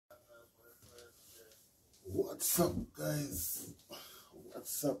What's up, guys?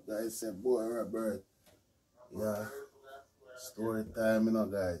 What's up, guys? Your boy Robert. Yeah, story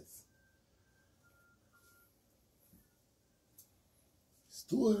time, guys.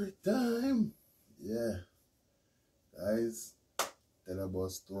 Story time. Yeah, guys, tell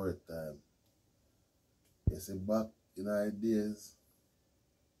about story time. You see, back in our days,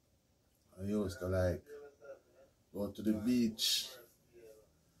 I used to go to the beach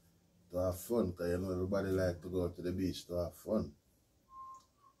to have fun, because everybody like to go to the beach to have fun.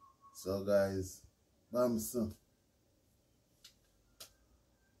 So, guys, Bamson,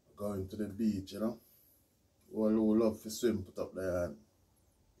 going to the beach, All who love to swim, put up their hand.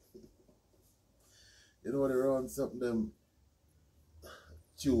 They run something them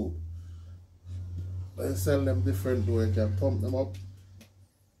tube. They sell them different way. You can pump them up,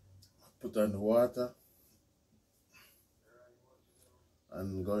 put on the water,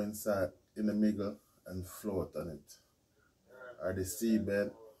 and go inside in the middle and float on it. Or the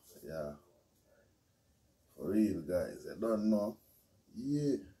seabed. Yeah. For real, guys. I don't know.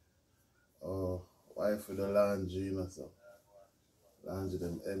 Yeah. Oh, why for the laundry, so. Laundry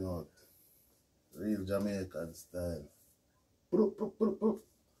them hang out. Real Jamaican style.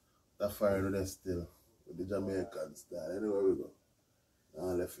 The fire there still. With the Jamaican style. Anywhere we go.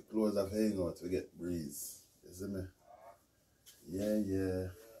 Now left the clothes of hang out, we get breeze. You see me? Yeah.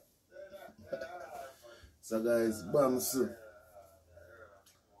 So guys, Bams.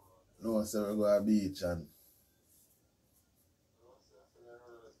 No, so we go to the beach and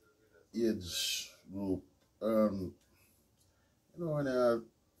age group. When you're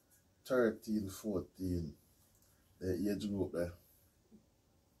 13, 14, the age group there.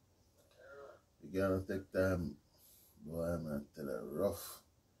 You gotta take time, boy, man, tell you, rough.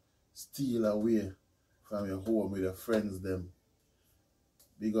 Steal away from your home with your friends them.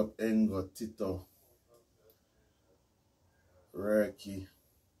 Big up Engo, Tito, Ricky,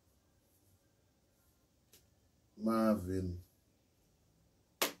 Marvin,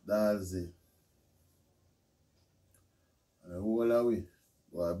 Dazi, and the whole away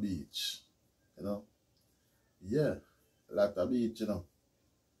go a beach, Yeah, a lot of beach,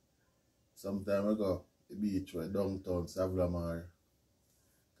 Sometime we go the beach where downtown Savlamar.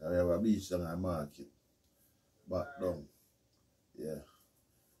 We have a beach down at market. Back down. Yeah.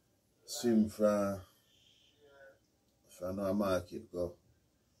 Swim from our market go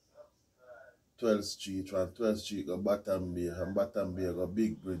 12th Street, from 12th Street go Bottom Bay, and Bottom Bay go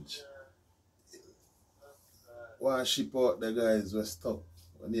Big Bridge. One ship out the guys were stuck.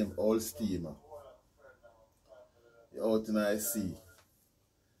 We name All Steamer. You're out in the sea.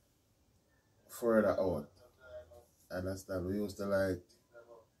 Further out. Understand? We used to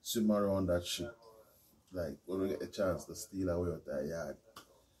swim around that ship. When we get a chance to steal away with that yard.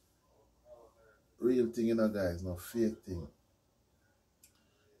 Real thing, guys, not fake thing.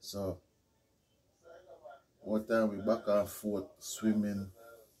 So, one time we back and forth swimming,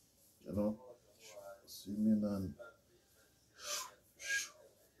 swimming and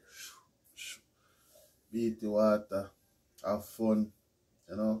beat the water, have fun,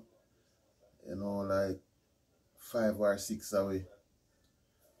 5 or 6 away.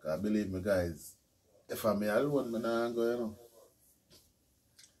 Because believe me, guys, if I'm alone, I'm not go,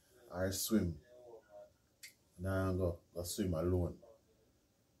 or swim. I'm go swim alone.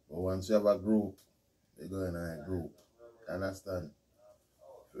 But once you have a group, you go in a group. Understand?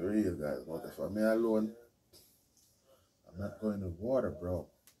 For real, guys. But if I'm alone, I'm not going to water, bro.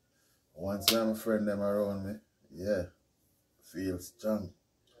 Once I have a friend them around me, yeah, feel strong.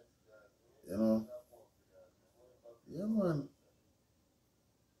 Yeah, man.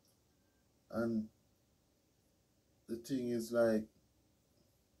 And the thing is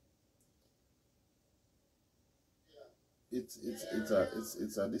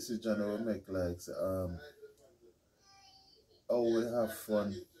it's a decision we make how we have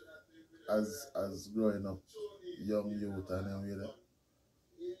fun as growing up young youth, and then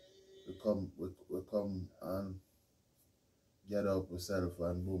we come and get up ourselves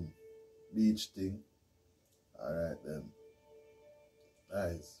and boom, beach thing. Alright then.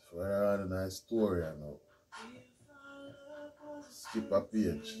 Nice. For a nice story, skip a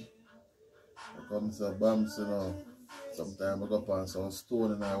page. I come to Bams, sometimes I go up on some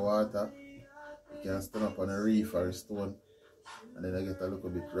stone in the water. You can stand up on a reef or a stone, and then I get a little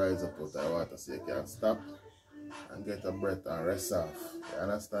bit rise up out of the water, so you can stop and get a breath and rest off. You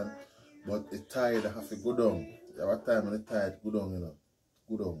understand? But the tide have to go down. You have a time when the tide go down,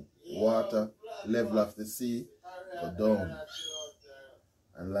 Go down. Water, level of the sea, go down.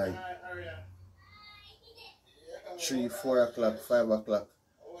 And 3, 4 o'clock, 5 o'clock,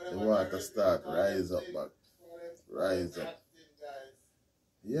 the water start rise up back. rise up.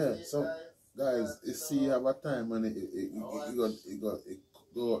 Yeah, so guys, you see, you have a time when it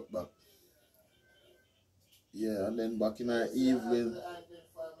go out back. Yeah, and then back in the evening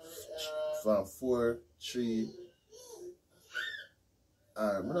from 4, 3,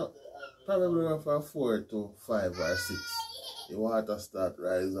 probably around from 4 to 5 or 6. The water start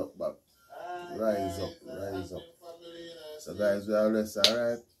rise up back. Rise up, rise up. So guys, we always say,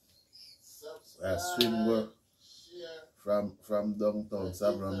 alright, I swim go from downtown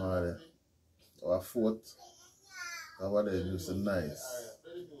Sabramare or Fort. Over there used to nice.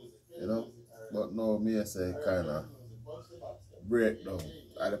 You know? But now me say kinda break down.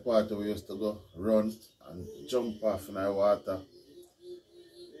 At the part where we used to go run and jump off in the water.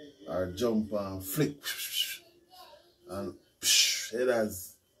 Or jump and flick and it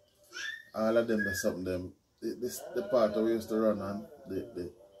has all of them. That's something them. The part where we used to run and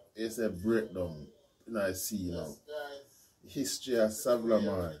it's a breakdown. You know, I see now. History of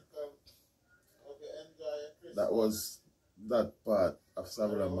Savlamar. That part of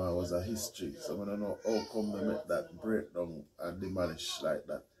Savlamar was a history. So I don't know how come they make that breakdown and demolish like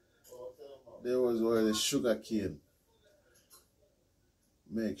that. There was where the sugar cane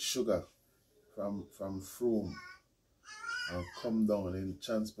make sugar from Froome and come down in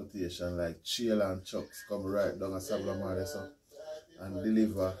transportation like Chiel and trucks come right down at Savlamar and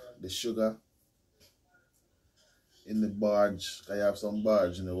deliver the sugar in the barge. Because you have some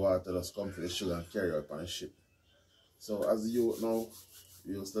barge in the water that's come for the sugar and carry up on the ship. So as you know,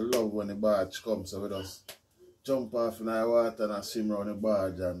 we used to love when the barge comes, so we just jump off in the water and swim around the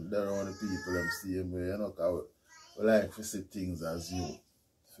barge and there around the people them same way, you know, because we like to see things as you.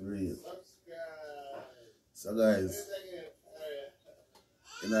 For real. So guys,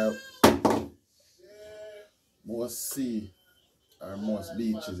 you know, most sea or most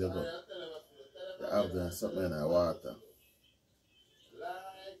beaches you go, you have them something in the water.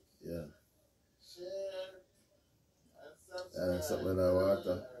 Yeah. And something in the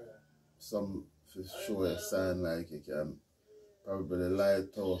water. Some fish show a sign like you can probably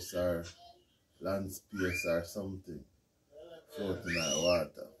lighthouse or land space or something floating in the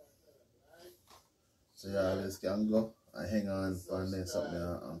water. So you always can go and hang on and then something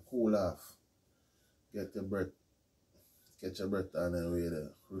and cool off. Get your breath, catch your breath and then wait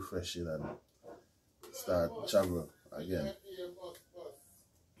refresh it and start travel again.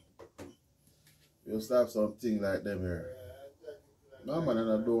 You used to have something like them here. No man, and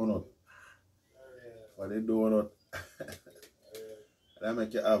a donut. For the donut, that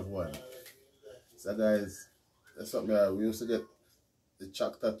make you have one. So guys, that's something that we used to get the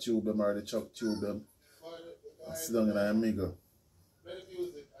tractor tube them or the truck tube them and sit down in a middle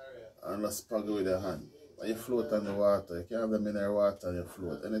and just puggle with your hand. When you float on the water, you can have them in the water and you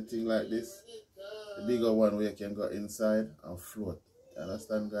float. Anything like this, the bigger one where you can go inside and float. You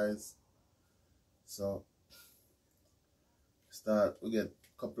understand guys? So we get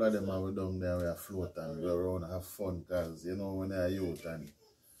a couple of them and we down there, we are float and we go around and have fun because you know when they are youth and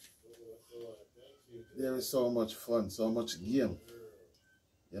there is so much fun, so much game,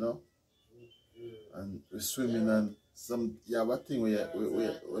 you know, and we're swimming and you have a thing where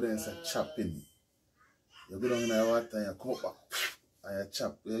there's a chopping. You go down in the water and you come up and you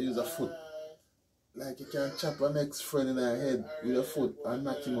chop, you use a foot. Like you can chop a next friend in the head with your foot and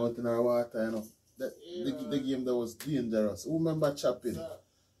knock him out in the water, you know. The game that was dangerous. Who remember chopping?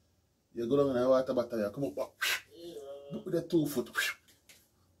 You go down in the water battle, you come up with the 2 foot.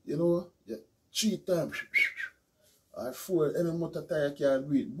 You know, 3 times. Or 4, any motor tire can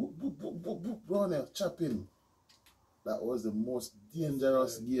do it. Boop, boop, boop, boop, boop, run there, chopping. That was the most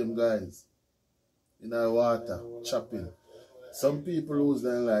dangerous game, guys. In the water, chopping. Some people lose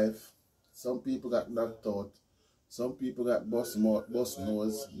their life. Some people got knocked out. Some people got bust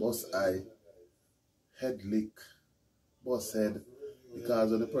nose, bust eye, head lick, bust head.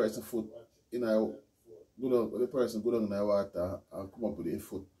 Because when the person foot in the person go down in the water and come up with their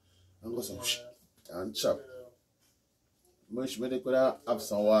foot and go some and chop. Maybe they could have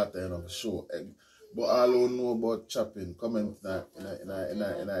some water, you know, for sure. But all who know about chopping, comment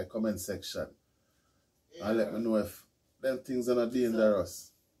in a comment section. And let me know if them things are not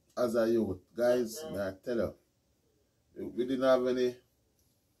dangerous. As a youth, guys, I tell you, we didn't have any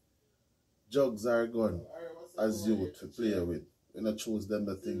drugs or gun as youth to play with. We not choose them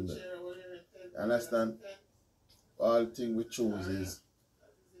the thing there. You understand? All thing we choose is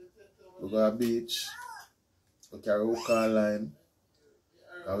we go to the beach, we carry hook and line,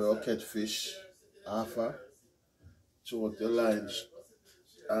 and we will catch fish, offer, throw out the line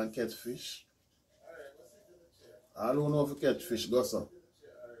and catch fish. I don't know if you catch fish, go so.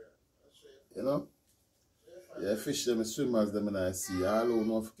 You know? Yeah, fish them, swimmers them in I see. All who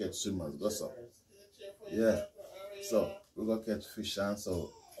know if catch swimmers, go so. Yeah. So we go catch fish and so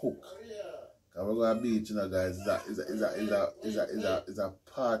cook. Cause we go to beach, you know, guys. Is a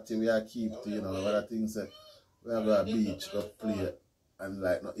party we are keep to, you know. What I think say we are go to beach, go play and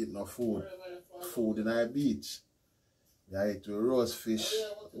like not eat no food. Food in our beach. We are eat with roast fish.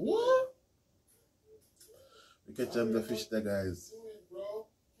 What? We catch them the fish there, guys.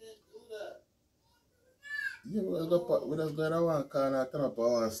 Yeah, we just go to one corner, turn up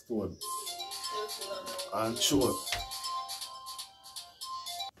on one stone and show.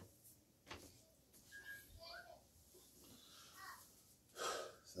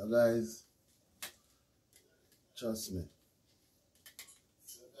 So guys, trust me.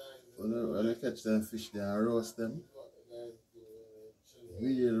 When you catch them fish there and roast them,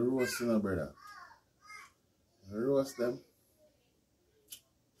 really roast, you know, brother. Roast them.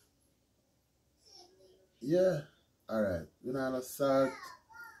 Yeah, alright. We don't have no salt,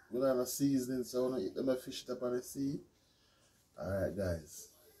 we don't have no seasoning, so we don't eat them fish up on the sea. Alright, guys.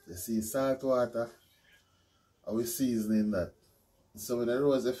 You see salt water, and we seasoning that. So when I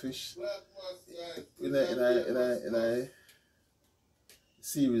roast the fish, in a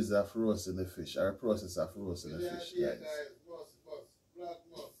series of roasting the fish, or a process of roasting the fish, guys.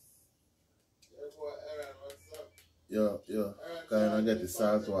 Yo, kind of get the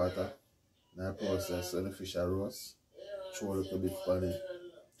salt water. Now process when the fish are roast, throw a little bit on it,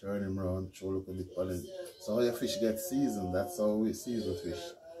 turn him around, throw a little bit on it. So how your fish get seasoned, that's how we season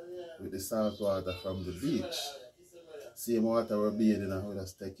fish. With the salt water from the beach. Same water we're bathing in, we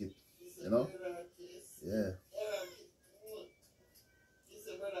just take it, you know? Yeah.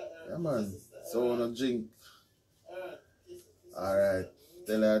 Yeah, man. So when you drink, alright,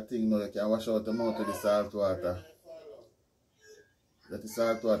 tell her a thing now, you can wash out the mouth with the salt water. Let the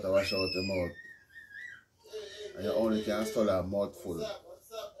salt water wash out the mouth. And you only can swallow a mouthful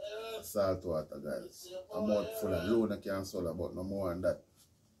of salt water, guys. A mouthful alone you can swallow, but no more than that.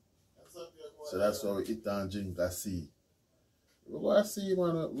 So that's why we eat and drink a sea. We go to see,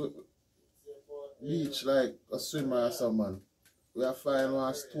 man, beach like a swimmer or someone. We are find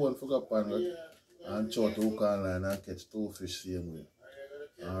one stone for up and throw to hook and line and catch 2 fish same way.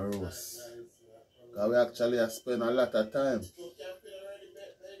 And roast. Because we actually spend a lot of time.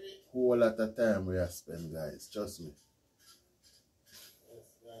 Whole lot of time we have spent, guys. Trust me.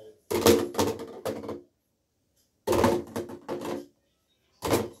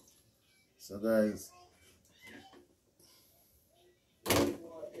 So, guys,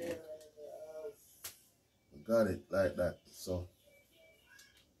 we got it like that. So,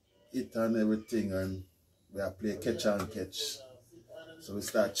 eat and everything, and we are play catch and catch. So we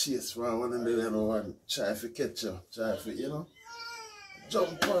start chase from one and the other one, try to catch you, try to, you know,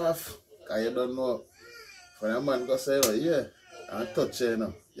 jump off. Because you don't know, when a man go say, oh, yeah, and touch you, you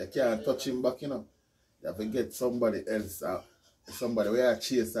know, you can't touch him back, you know. You have to get somebody else out. Somebody we are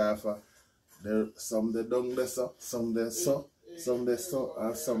chase after. Some they down there so, some they so, some they so,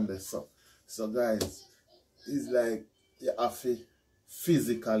 and some they so. So guys, it's like you have to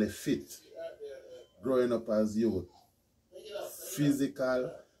physically fit growing up as youth.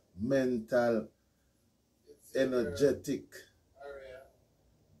 Physical, mental, energetic,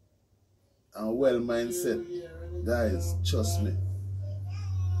 and well mindset. Guys, trust me.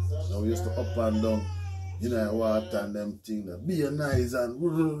 So we used to up and down, you know, water and them things, be nice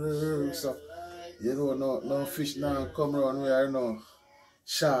and so, you know, no fish now come around where no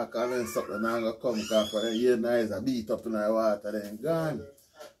shark and then something now gonna come because for them you nice and beat up in the water then gone.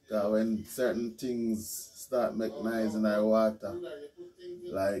 Because when certain things start make noise in the water,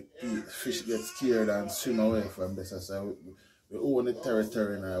 like fish get scared and swim away from this. So we own the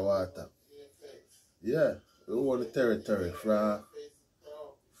territory in the water. Yeah, we own the territory from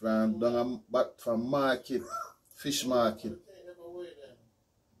market, fish market,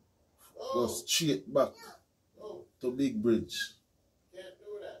 go straight back to Big Bridge.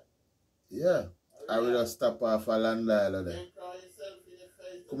 Yeah, I will just stop off a land island there.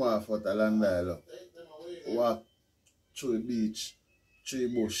 Come off at a land island, walk through the beach, through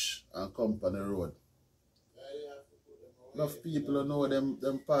the bush, and come on the road. Enough people know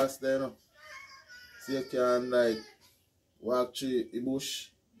them pass there, you know. So you can like walk through the bush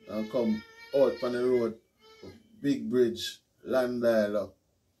and come out on the road, Big Bridge, land island,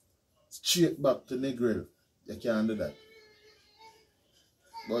 straight back to Negril. You can't do that.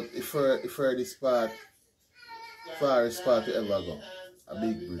 But if you're this part, farthest part you ever go, a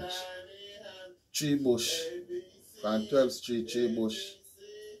Big Bridge. 3 bush, from 12th Street, 3 bush,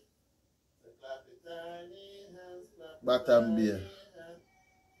 Bottom Bay,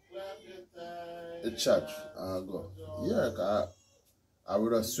 the chat and go. Yeah, 'cause I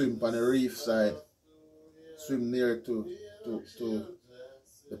would have swim on the reef side, swim near to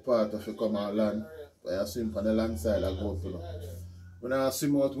the part of the come on land. But I swim on the land side, I go to. When I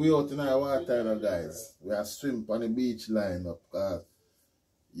swim out, we out in our water, you know, guys. We are swim on the beach line up, because,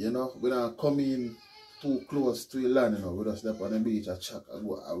 you know, we don't come in too close to the land, you know. We just step on the beach, I check, I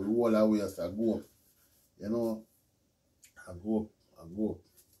go, I will roll away as I go up. You know, I go up.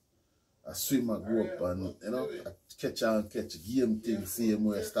 I swim, I go up, and, you know, I catch game things, same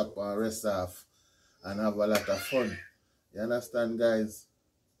way, stop and rest off, and have a lot of fun. You understand, guys?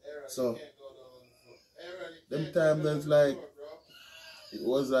 So, them times that's like, it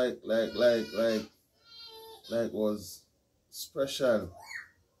was like was special.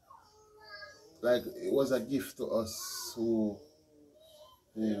 Like it was a gift to us who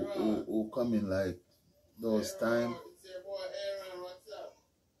come in like those times.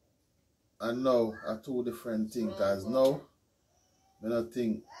 And now are two different things, because now I don't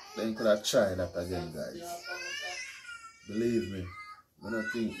think they could have tried that again, guys. Believe me, I don't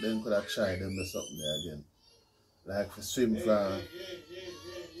think they could have tried them do something there again. Like to swim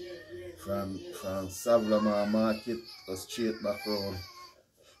from Savlamar Market go straight back round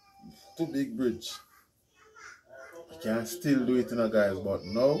to Big Bridge. You can still do it, you know, guys, but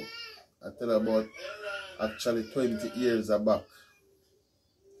now I tell you about actually 20 years back.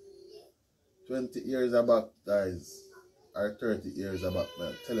 20 years back, guys, or 30 years back,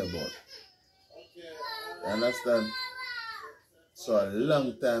 man, tell you about. You understand? So a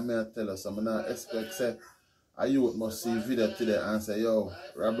long time, I tell you, so I don't expect, say, a youth must see video today and say, yo,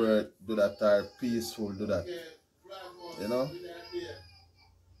 Robert, do that, or Peaceful, do that. You know?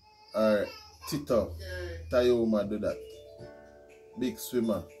 Or Tito, Tayoma, do that. Big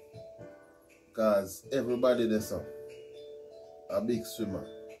swimmer. Because everybody there, so, a big swimmer.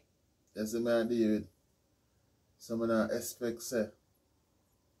 You see me, David? Some of them expect, say,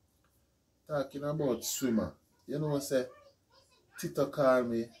 talking about swimmer. You know what, say, Tito called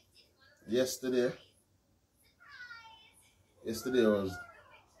me yesterday. Yesterday was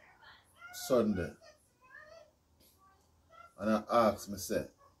Sunday. And I asked me, say,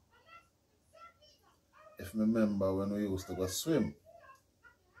 if I remember when we used to go swim.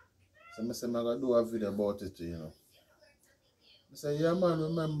 So I said, I'm going to do a video about it, you know. I said, yeah, man,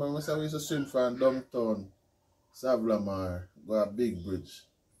 remember. I said, we used to swim from downtown, Savlamar, go a Big Bridge.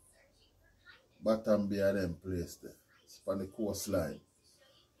 Bottom Bay and them place there. It's on the coastline.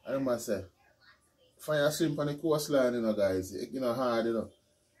 And I said, if I swim on the coastline, you know, guys, it's hard, you know,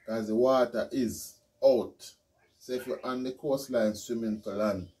 because the water is out. So if you're on the coastline swimming to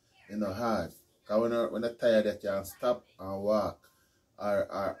land, you know, hard. Because when you're tired, you can stop and walk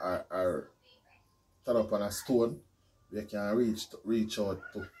or turn up on a stone, you can reach out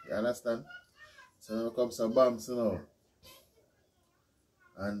to. You understand? So when it comes to bumps, you know,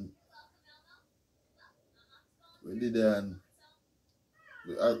 and we did it, and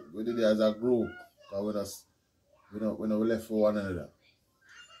we did it as a group, because we left for one another.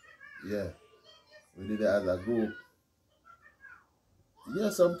 Yeah, we did it as a group. Yeah,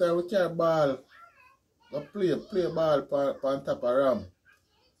 sometimes we can't ball, we play ball on top of ram.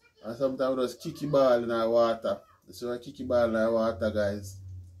 And sometimes we just kick ball in our water. So we kick ball in our water, guys.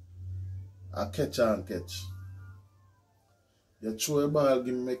 I catch and catch. You throw a ball,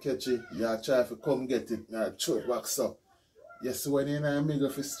 give me catch it. You try to come get it, you throw it back so. You see when you're in the middle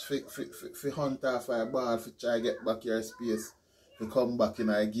for hunt off a ball, for try to get back your space, to come back in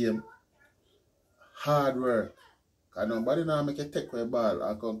a game. Hard work. Because nobody now make you take a ball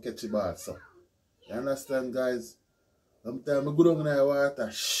and come catch a ball. So, you understand, guys? Sometimes I go down in the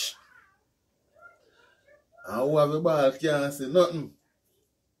water, shh. And who have a ball can't say nothing.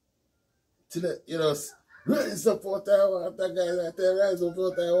 Till you just rise up out of the water, guys. I tell you, rise up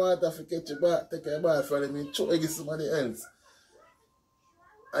out of the water for catch a ball, take a ball for them and throw it to somebody else.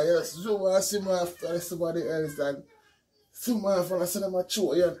 I just zoom and swim after somebody else and swim off and I see them a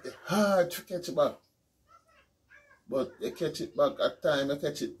throw you. It's hard to catch it back. But you catch it back at time, you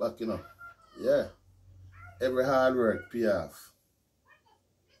catch it back, you know. Yeah. Every hard work pay off.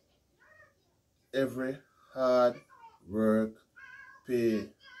 Every hard work pay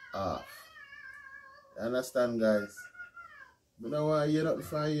off. You understand, guys? I don't want to hear nothing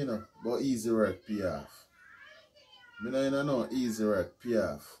from you, know, but easy work pay off. I don't know easy work pay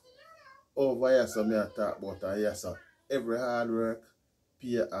off. Over here, so I talk about here, so every hard work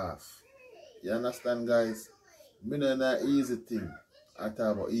pay off. You understand, guys? I don't know easy thing. I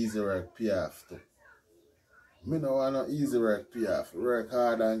talk about easy work pay off too. I don't want no easy work pay off. Work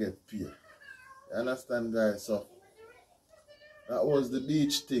hard and get paid. You understand, guys? So That was the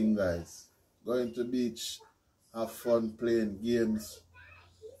beach thing, guys. Going to beach, have fun playing games.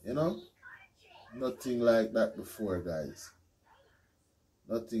 You know? Nothing like that before, guys.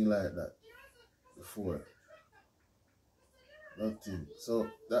 Nothing like that before. Nothing. So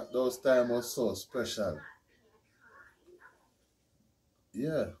those times was so special.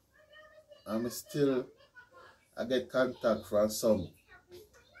 Yeah. I get contact from some.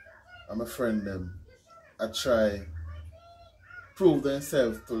 I'm a friend them. I try prove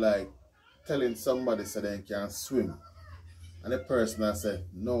themselves to like telling somebody so they can swim. And the person I said,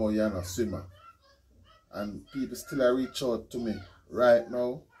 no, you're not a swimmer. And people still reach out to me right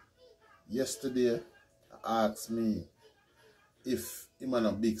now. Yesterday, asked me if I'm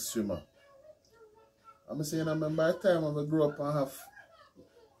a big swimmer. I'm saying, I remember the time when I grew up and have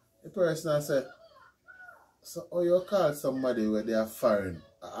the person I said, so how you call somebody where they are foreign?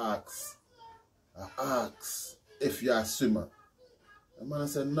 I ask if you're a swimmer. The man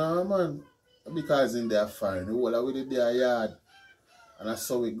said, no man, because in there foreign. The whole of it their yard. And that's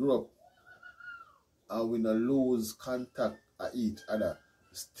how we grew up. And we don't lose contact at each other.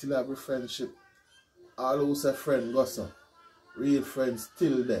 We still have a friendship. All who's a friend goes so. Real friends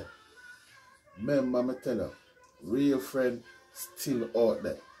still there. Remember me tell you, real friend still out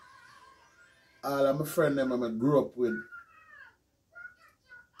there. All of my friends them I grew up with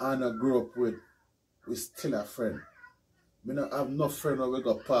and I grew up with, we still a friend. Me don't have no friend where we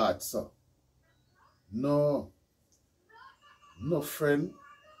got part, so. No friend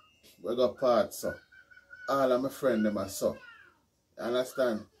we got part, so. All of my friends them are so. You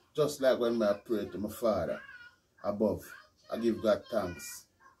understand? Just like when I pray to my Father above, I give God thanks.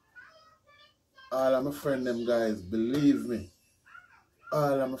 All of my friends them guys, believe me.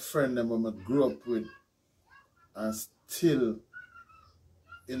 All of my friends them when I grew up with and still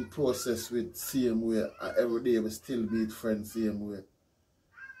in process with same way. And every day we still meet friends same way.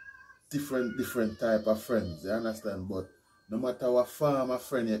 Different type of friends, you understand? But no matter what form of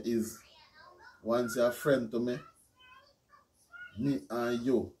friend you is, once you're a friend to me and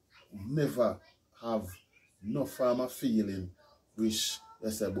you never have no form of feeling which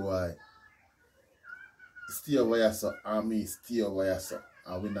you say, boy, stay over here so, and me stay over here so,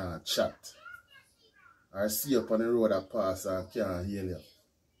 and we not chat. Or see you on the road that pass and can't hear you.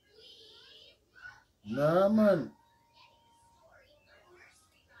 Nah man.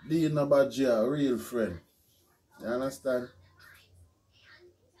 Dean Abaja, a real friend. You understand?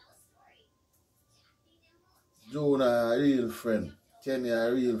 Jonah, a real friend. Kenny,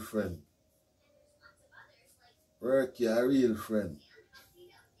 a real friend. Ricky, a real friend.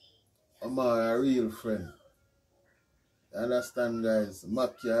 Omar, a real friend. You understand, guys?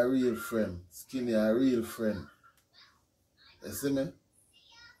 Maki, a real friend. Skinny, a real friend. You see me?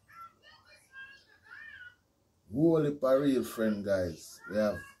 Whole heap a real friend, guys. We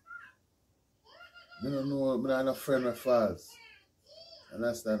have. I don't know, I don't have a friend of false.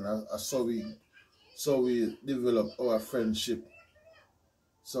 Understand? So we develop our friendship.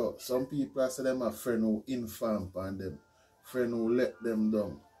 So some people say them a friend who inform upon them, friend who let them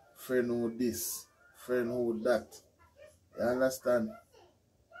down, friend who this, friend who that. You understand?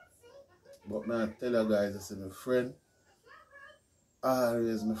 But now I tell you guys, I say my friend,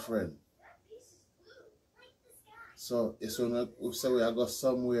 always my friend. So it's when we say we go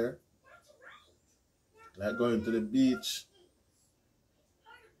somewhere, like going to the beach,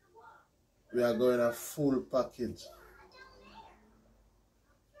 we are going a full package.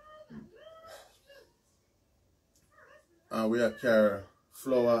 And we are carry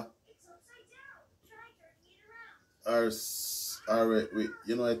flour, or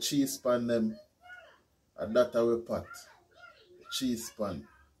you know, a cheese pan them, and that our pot, a cheese pan.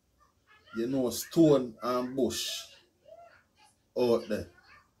 You know, stone and bush out there.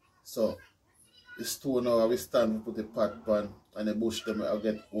 So the stone now we stand, we put the pot pan, and the bush them will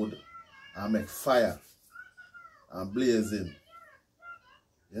get wood and make fire and blazing.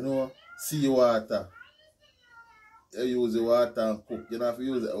 You know, sea water. You use the water and cook. You don't have to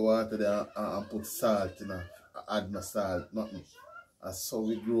use the water there and put salt in it. Add no salt, nothing. That's how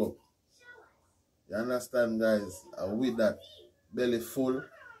we grew up. You understand, guys? And with that, belly full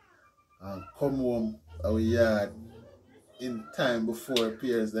and come home our yard in time before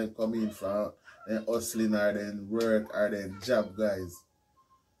peers then come in from then hustling or then work or then job, guys.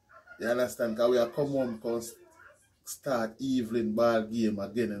 You understand? Because we are come home because start evening ball game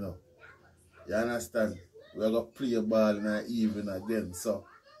again, you know. You understand? We are going to play ball in the evening again. So,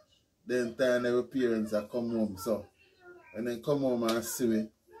 then time our parents are come home. So, when they come home and see we,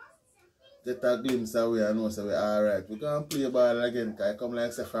 get a glimpse of we and know so we alright. We going to play ball again because I come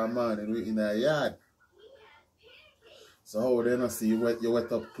like say from morning we in our yard. So how they not see you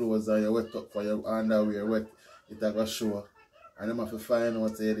wet up clothes and you wet up for your underwear wet, it a go show. And them have to find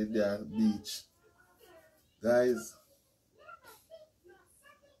out say they there at the beach. Guys,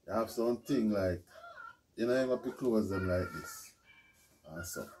 you have something like, you know, you have to close them like this. And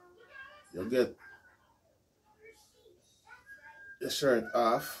so you get your shirt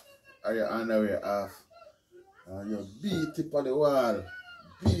off or your underwear off. And you beat it on the wall.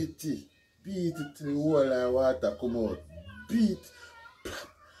 Beat it till the whole of water come out. Beat.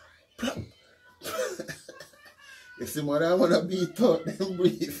 Plop, plop. You see, man, I want to beat out them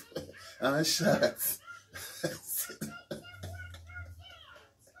brief and shots.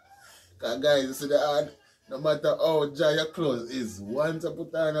 Because guys, you see the hard, no matter how dry your clothes is, once you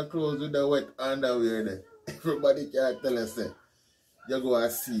put on your clothes with the wet underwear there, everybody can tell us that you go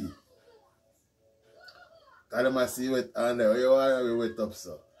and see. Because them see wet underwear, you want to wet up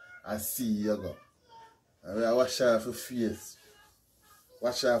so. I see you go. And I wash off your face,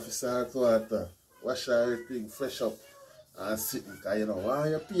 wash off your salt water, wash off everything, fresh up and sit. Because you know, why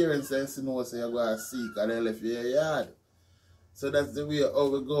your parents say know so you go and see because they left you in your yard. So that's the way how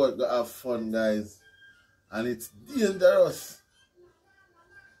we go have fun, guys. And it's dangerous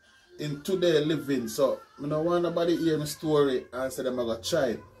in today living. So I don't want nobody hear my story and say them I go try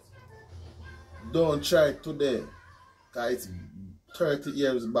it. Don't try it today. Because it's 30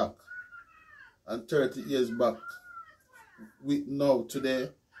 years back. And 30 years back, we know today,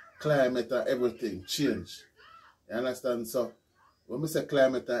 climate and everything change. You understand? So when we say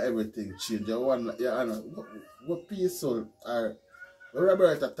climate and everything change, you want, you know, what people are, what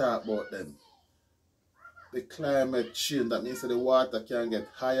Robert talk about them? The climate change, that means that the water can get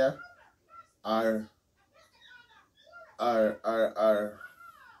higher or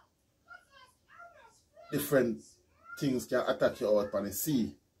different things can attack you out on the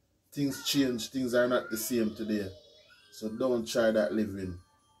sea. Things change, things are not the same today. So don't try that living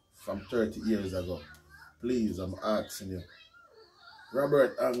from 30 years ago. Please, I'm asking you.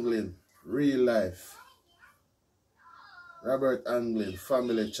 Robert Anglin, real life. Robert Anglin,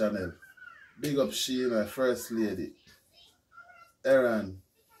 Family Channel. Big up Sheena, First Lady. Aaron,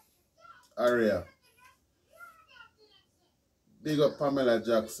 Aria. Big up Pamela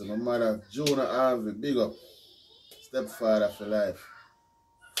Jackson, my mother, Jonah Harvey, big up. Stepfather for life.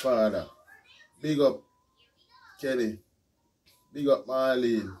 Father. Big up Kelly. Big up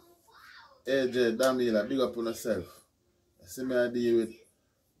Marlene. AJ, Damila, big up on yourself. See me I deal with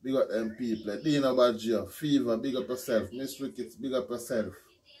big up them people. Dina Baggio, Fever, big up yourself. Miss Ricketts, big up yourself.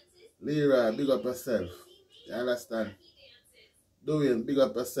 Leroy, big up yourself. You understand? Dwayne, big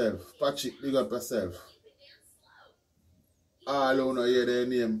up yourself. Patrick, big up yourself. All who know hear their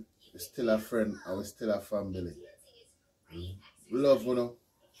name, we're still a friend and we're still a family. We love you know.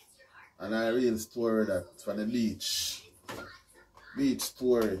 And a real story that for the beach. Beach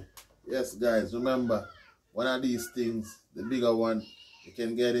story. Yes guys, remember, one of these things, the bigger one, you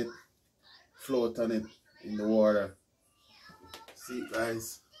can get it, float on it in the water. See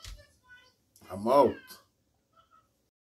guys, I'm out.